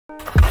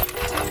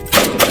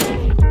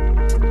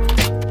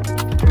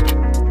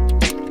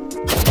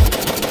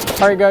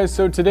Alright guys,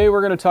 so today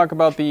we're going to talk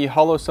about the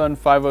Holosun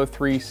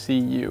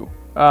 503CU.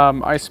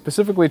 I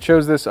specifically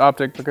chose this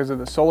optic because of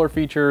the solar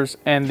features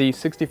and the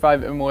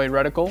 65 MOA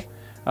reticle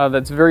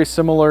that's very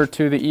similar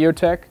to the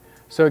EOTech.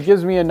 So it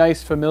gives me a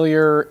nice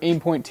familiar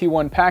Aimpoint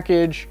T1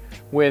 package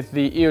with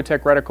the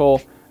EOTech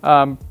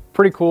reticle.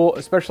 Pretty cool,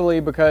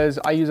 especially because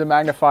I use a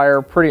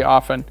magnifier pretty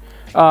often.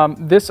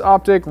 This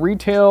optic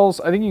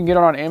retails, I think you can get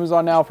it on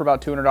Amazon now for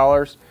about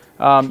 $200.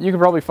 You can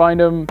probably find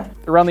them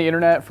around the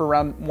internet for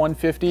around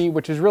 $150,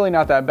 which is really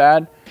not that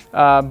bad.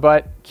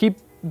 But keep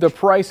the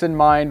price in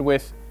mind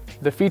with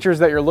the features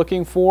that you're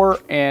looking for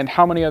and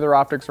how many other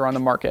optics are on the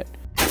market.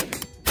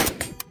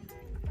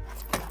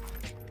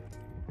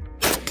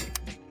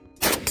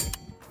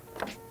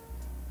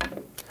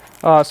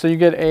 So you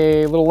get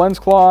a little lens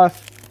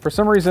cloth. For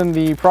some reason,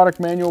 the product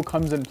manual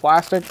comes in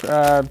plastic,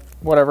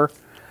 whatever.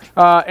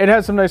 It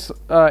has some nice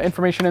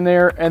information in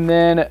there, and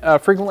then a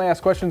frequently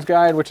asked questions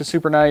guide, which is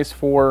super nice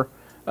for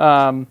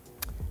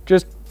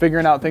just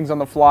figuring out things on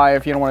the fly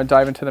if you don't want to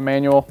dive into the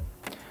manual.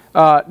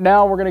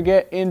 Now we're going to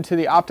get into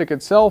the optic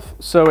itself.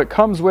 So it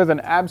comes with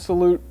an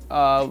absolute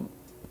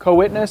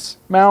co-witness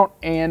mount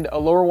and a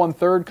lower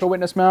 1/3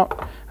 co-witness mount.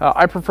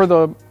 I prefer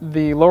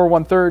the lower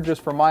 1/3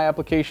 just for my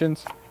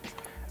applications.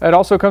 It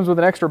also comes with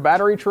an extra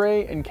battery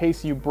tray in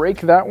case you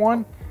break that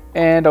one,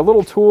 and a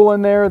little tool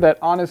in there that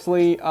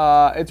honestly,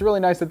 it's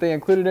really nice that they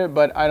included it,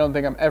 but I don't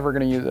think I'm ever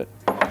going to use it.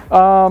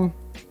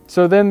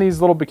 So then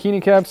these little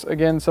bikini caps,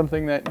 again,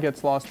 something that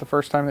gets lost the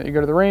first time that you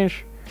go to the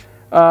range.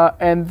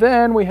 And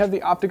then we have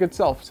the optic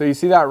itself. So you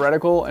see that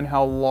reticle and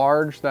how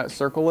large that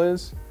circle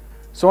is.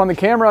 So on the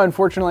camera,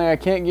 unfortunately, I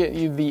can't get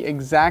you the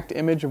exact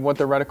image of what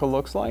the reticle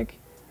looks like,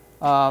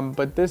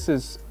 but this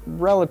is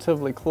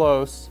relatively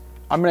close.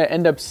 I'm going to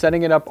end up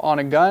setting it up on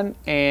a gun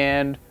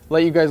and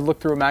let you guys look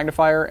through a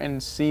magnifier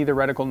and see the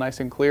reticle nice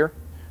and clear.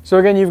 So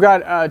again, you've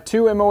got a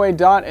 2 MOA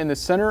dot in the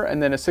center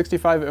and then a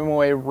 65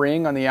 MOA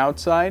ring on the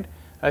outside.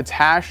 It's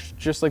hashed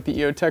just like the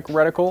EOTech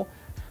reticle.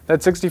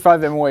 That 65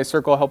 MOA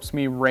circle helps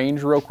me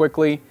range real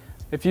quickly.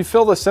 If you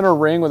fill the center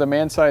ring with a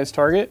man-sized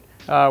target,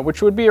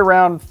 which would be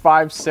around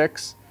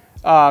 5'6",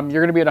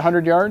 you're going to be at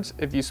 100 yards.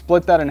 If you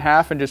split that in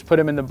half and just put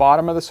him in the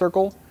bottom of the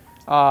circle,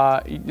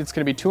 it's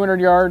going to be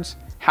 200 yards.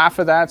 Half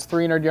of that's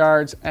 300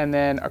 yards, and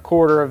then a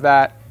quarter of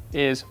that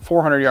is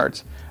 400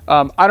 yards.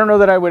 I don't know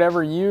that I would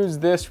ever use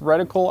this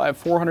reticle at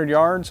 400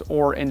 yards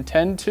or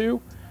intend to,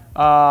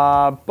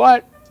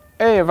 but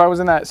hey, if I was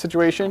in that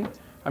situation,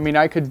 I mean,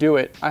 I could do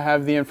it. I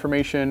have the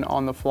information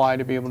on the fly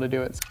to be able to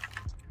do it.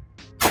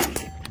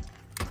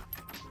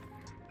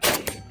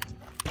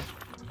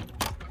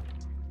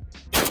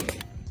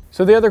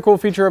 So the other cool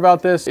feature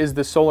about this is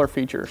the solar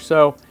feature.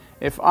 So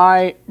if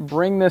I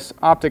bring this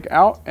optic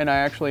out and I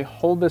actually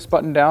hold this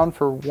button down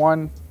for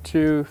 1,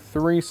 2,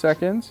 3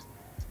 seconds,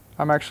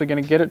 I'm actually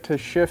going to get it to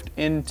shift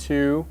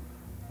into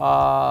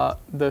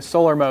the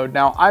solar mode.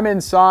 Now I'm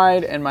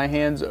inside and my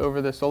hand's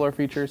over the solar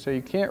feature, so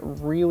you can't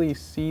really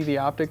see the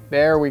optic.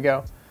 There we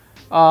go.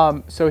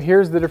 So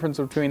here's the difference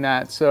between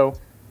that. So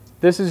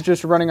this is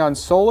just running on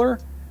solar,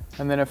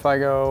 and then if I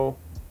go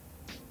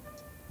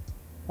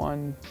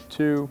 1,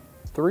 2,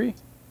 3,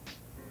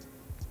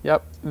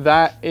 yep,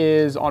 that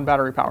is on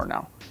battery power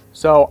now.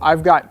 So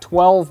I've got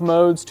 12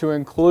 modes to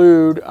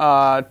include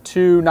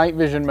 2 night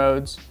vision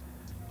modes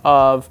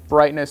of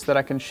brightness that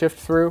I can shift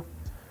through.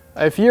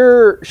 If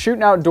you're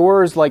shooting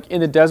outdoors like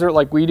in the desert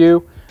like we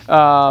do,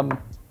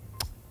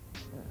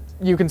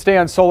 you can stay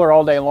on solar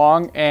all day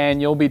long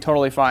and you'll be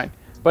totally fine.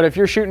 But if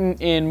you're shooting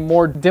in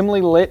more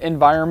dimly lit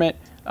environment,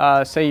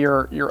 say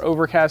you're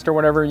overcast or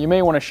whatever, you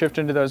may want to shift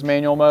into those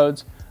manual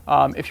modes.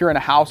 If you're in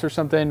a house or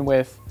something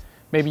with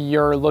maybe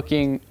you're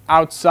looking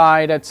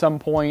outside at some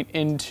point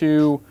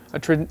into a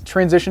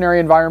transitionary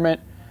environment,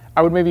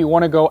 I would maybe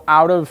want to go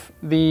out of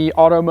the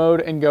auto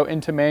mode and go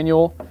into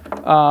manual.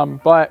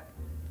 But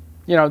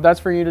you know, that's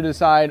for you to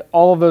decide.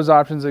 All of those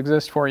options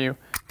exist for you.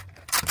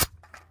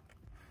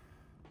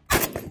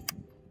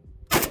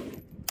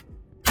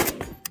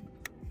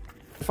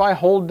 If I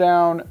hold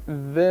down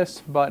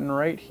this button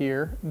right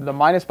here, the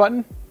minus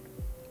button,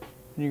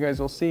 you guys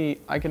will see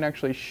I can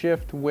actually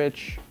shift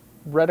which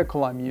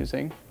reticle I'm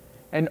using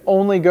and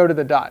only go to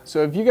the dot.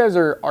 So if you guys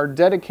are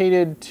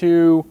dedicated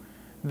to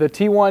the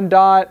T1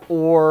 dot,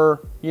 or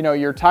you know,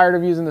 you're tired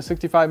of using the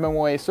 65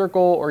 MOA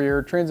circle, or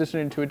you're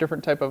transitioning to a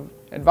different type of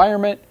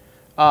environment,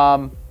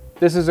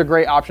 this is a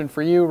great option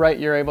for you, right?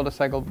 You're able to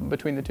cycle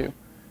between the two.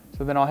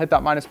 So then I'll hit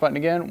that minus button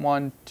again,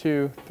 1,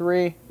 2,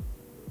 3,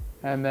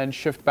 and then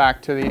shift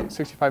back to the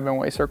 65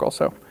 MOA circle.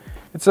 So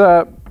it's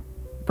a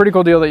pretty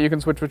cool deal that you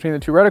can switch between the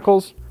two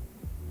reticles.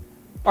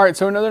 All right,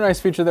 so another nice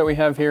feature that we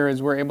have here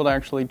is we're able to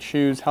actually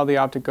choose how the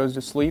optic goes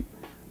to sleep.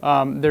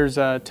 There's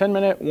a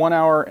 10-minute,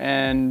 1-hour,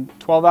 and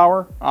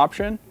 12-hour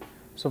option.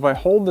 So if I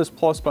hold this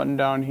plus button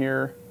down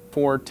here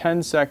for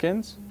 10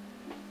 seconds,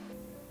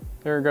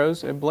 there it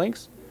goes, it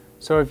blinks.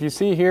 So if you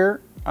see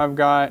here, I've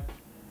got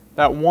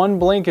that 1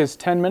 blink is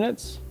 10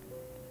 minutes,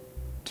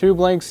 2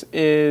 blinks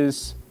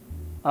is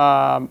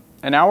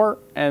an hour,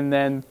 and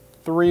then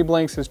 3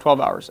 blinks is 12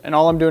 hours. And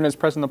all I'm doing is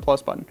pressing the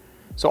plus button.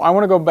 So I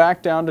want to go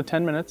back down to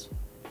 10 minutes.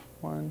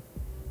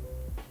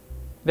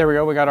 There we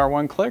go, we got our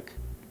 1 click.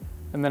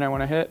 And then I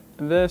want to hit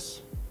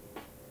this,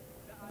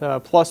 the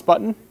plus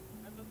button,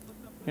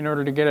 in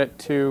order to get it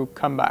to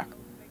come back.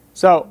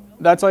 So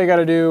that's all you got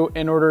to do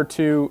in order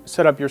to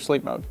set up your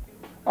sleep mode.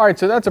 All right,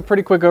 so that's a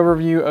pretty quick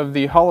overview of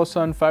the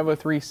Holosun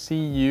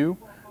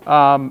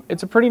 503CU.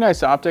 It's a pretty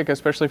nice optic,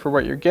 especially for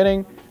what you're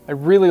getting. I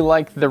really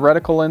like the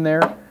reticle in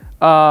there.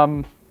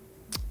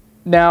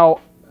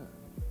 Now,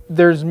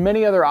 there's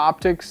many other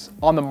optics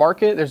on the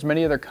market. There's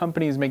many other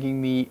companies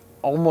making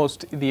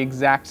almost the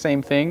exact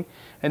same thing.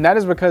 And that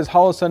is because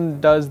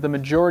Holosun does the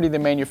majority of the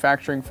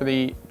manufacturing for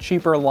the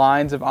cheaper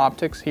lines of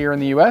optics here in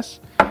the US.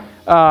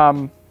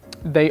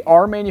 They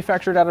are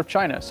manufactured out of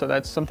China, so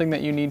that's something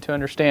that you need to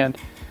understand.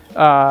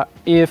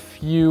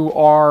 If you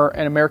are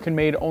an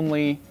American-made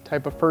only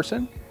type of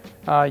person,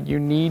 you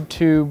need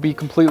to be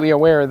completely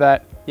aware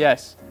that,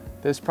 yes,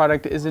 this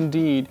product is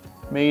indeed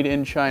made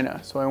in China.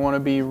 So I want to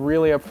be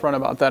really upfront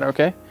about that,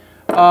 okay?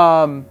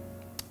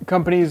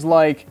 Companies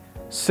like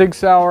Sig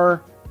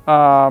Sauer,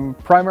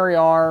 Primary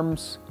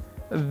Arms,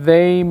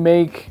 they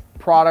make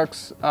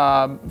products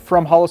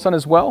from Holosun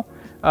as well.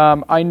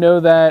 I know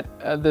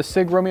that the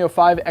Sig Romeo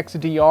 5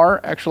 XDR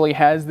actually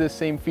has this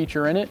same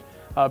feature in it.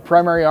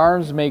 Primary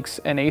Arms makes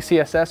an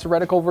ACSS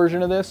reticle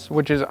version of this,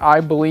 which is, I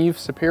believe,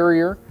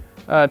 superior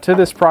to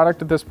this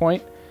product at this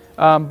point.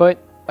 But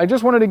I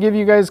just wanted to give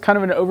you guys kind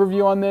of an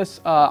overview on this.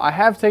 I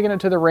have taken it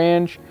to the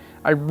range.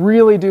 I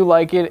really do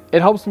like it.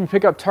 It helps me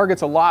pick up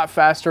targets a lot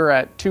faster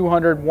at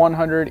 200,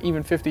 100,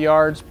 even 50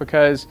 yards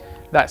because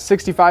that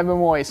 65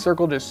 MOA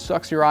circle just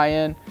sucks your eye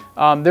in.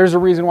 There's a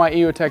reason why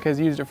EOTech has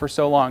used it for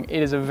so long.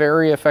 It is a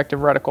very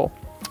effective reticle.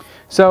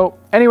 So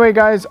anyway,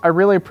 guys, I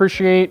really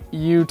appreciate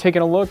you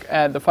taking a look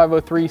at the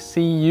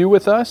 503CU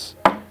with us.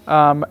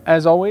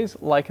 As always,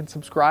 like and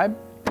subscribe,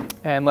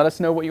 and let us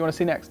know what you want to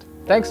see next.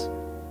 Thanks.